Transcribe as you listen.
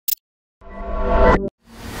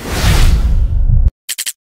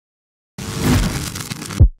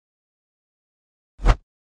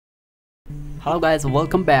Hello guys,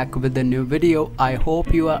 welcome back with a new video. I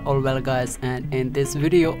hope you are all well guys, and in this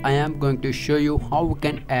video I am going to show you how we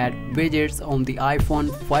can add widgets on the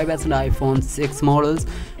iPhone 5s and iPhone 6 models.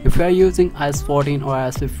 If you are using iOS 14 or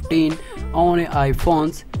iOS 15 on your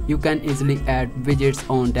iPhones, you can easily add widgets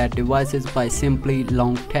on that devices by simply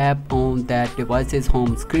long tap on that device's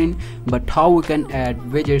home screen. But how we can add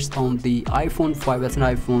widgets on the iPhone 5s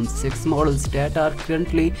and iPhone 6 models that are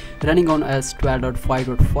currently running on iOS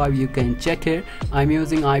 12.5.5, you can check here. I'm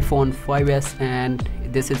using iPhone 5s and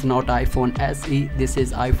this is not iPhone SE, this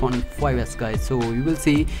is iPhone 5s guys. So you will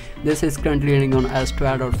see this is currently running on iOS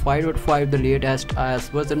 12.5.5, the latest iOS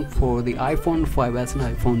version for the iPhone 5s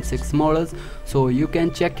and iPhone 6 models. So you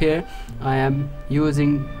can check here. I am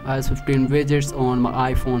using iOS 15 widgets on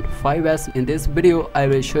my iPhone 5s. In this video I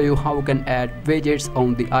will show you how you can add widgets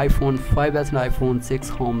on the iPhone 5s and iPhone 6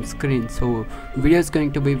 home screen. So video is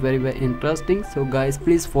going to be very interesting, so guys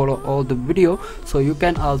please follow all the video so you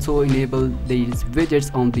can also enable these widgets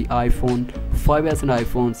on the iPhone 5s and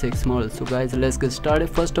iPhone 6 models. So guys, let's get started.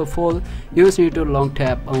 First of all, you just need to long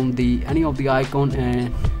tap on any of the icon,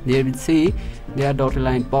 and there will see there are dotted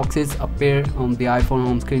line boxes appear on the iPhone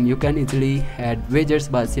home screen. You can easily add widgets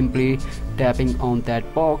by simply tapping on that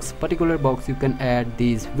particular box. You can add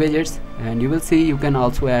these widgets, and you will see you can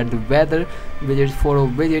also add the weather widget, photo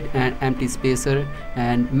widget, and empty spacer,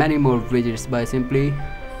 and many more widgets. By simply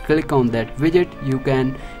click on that widget, you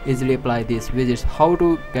can easily apply these widgets. How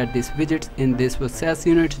to get these widgets? In this process,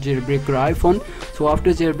 you need to jailbreak your iPhone. So after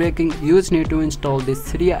jailbreaking, you just need to install this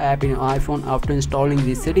Cydia app in your iPhone. After installing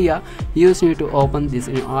the Cydia, you just need to open this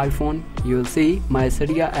in your iPhone. You will see my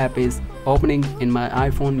Cydia app is opening in my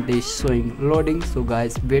iPhone. It is showing loading, so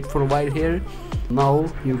guys wait for a while here.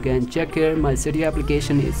 Now you can check here, my Cydia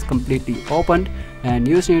application is completely opened, and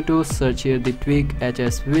you just need to search here the tweak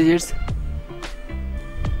HS widgets,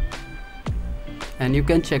 and you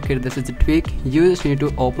can check here this is a tweak. You just need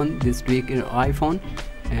to open this tweak in your iPhone,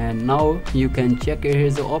 and now you can check here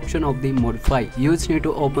is the option of the modify. You just need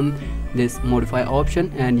to open this modify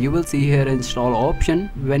option, and you will see here install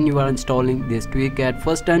option when you are installing this tweak at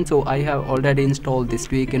first time. So I have already installed this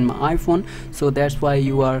tweak in my iPhone, so that's why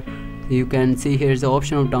you can see here's the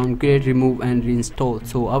option of downgrade, remove, and reinstall.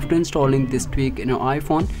 So after installing this tweak in your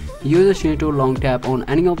iPhone, you just need to long tap on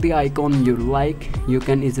any of the icon you like. You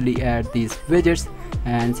can easily add these widgets,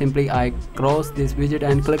 and simply I cross this widget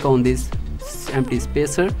and click on this empty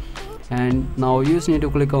spacer, and now you just need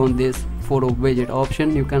to click on this photo widget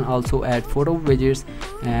option. You can also add photo widgets,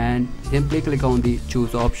 and simply click on the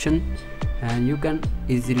choose option, and you can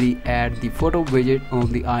easily add the photo widget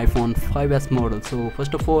on the iPhone 5s model. So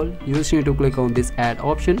first of all, you just need to click on this add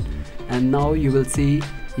option, and now you will see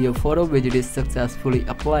your photo widget is successfully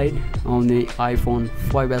applied on the iPhone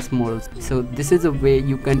 5s models. So this is a way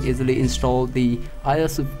you can easily install the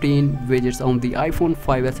iOS 15 widgets on the iPhone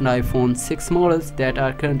 5s and iPhone 6 models that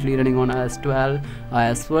are currently running on iOS 12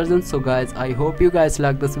 iOS version. So guys, I hope you guys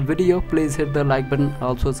like this video. Please hit the like button,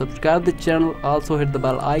 also subscribe the channel, also hit the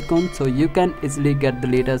bell icon so you can easily get the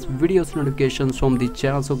latest videos notifications from the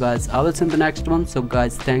channel. So guys, I will see you in the next one. So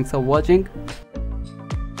guys, thanks for watching.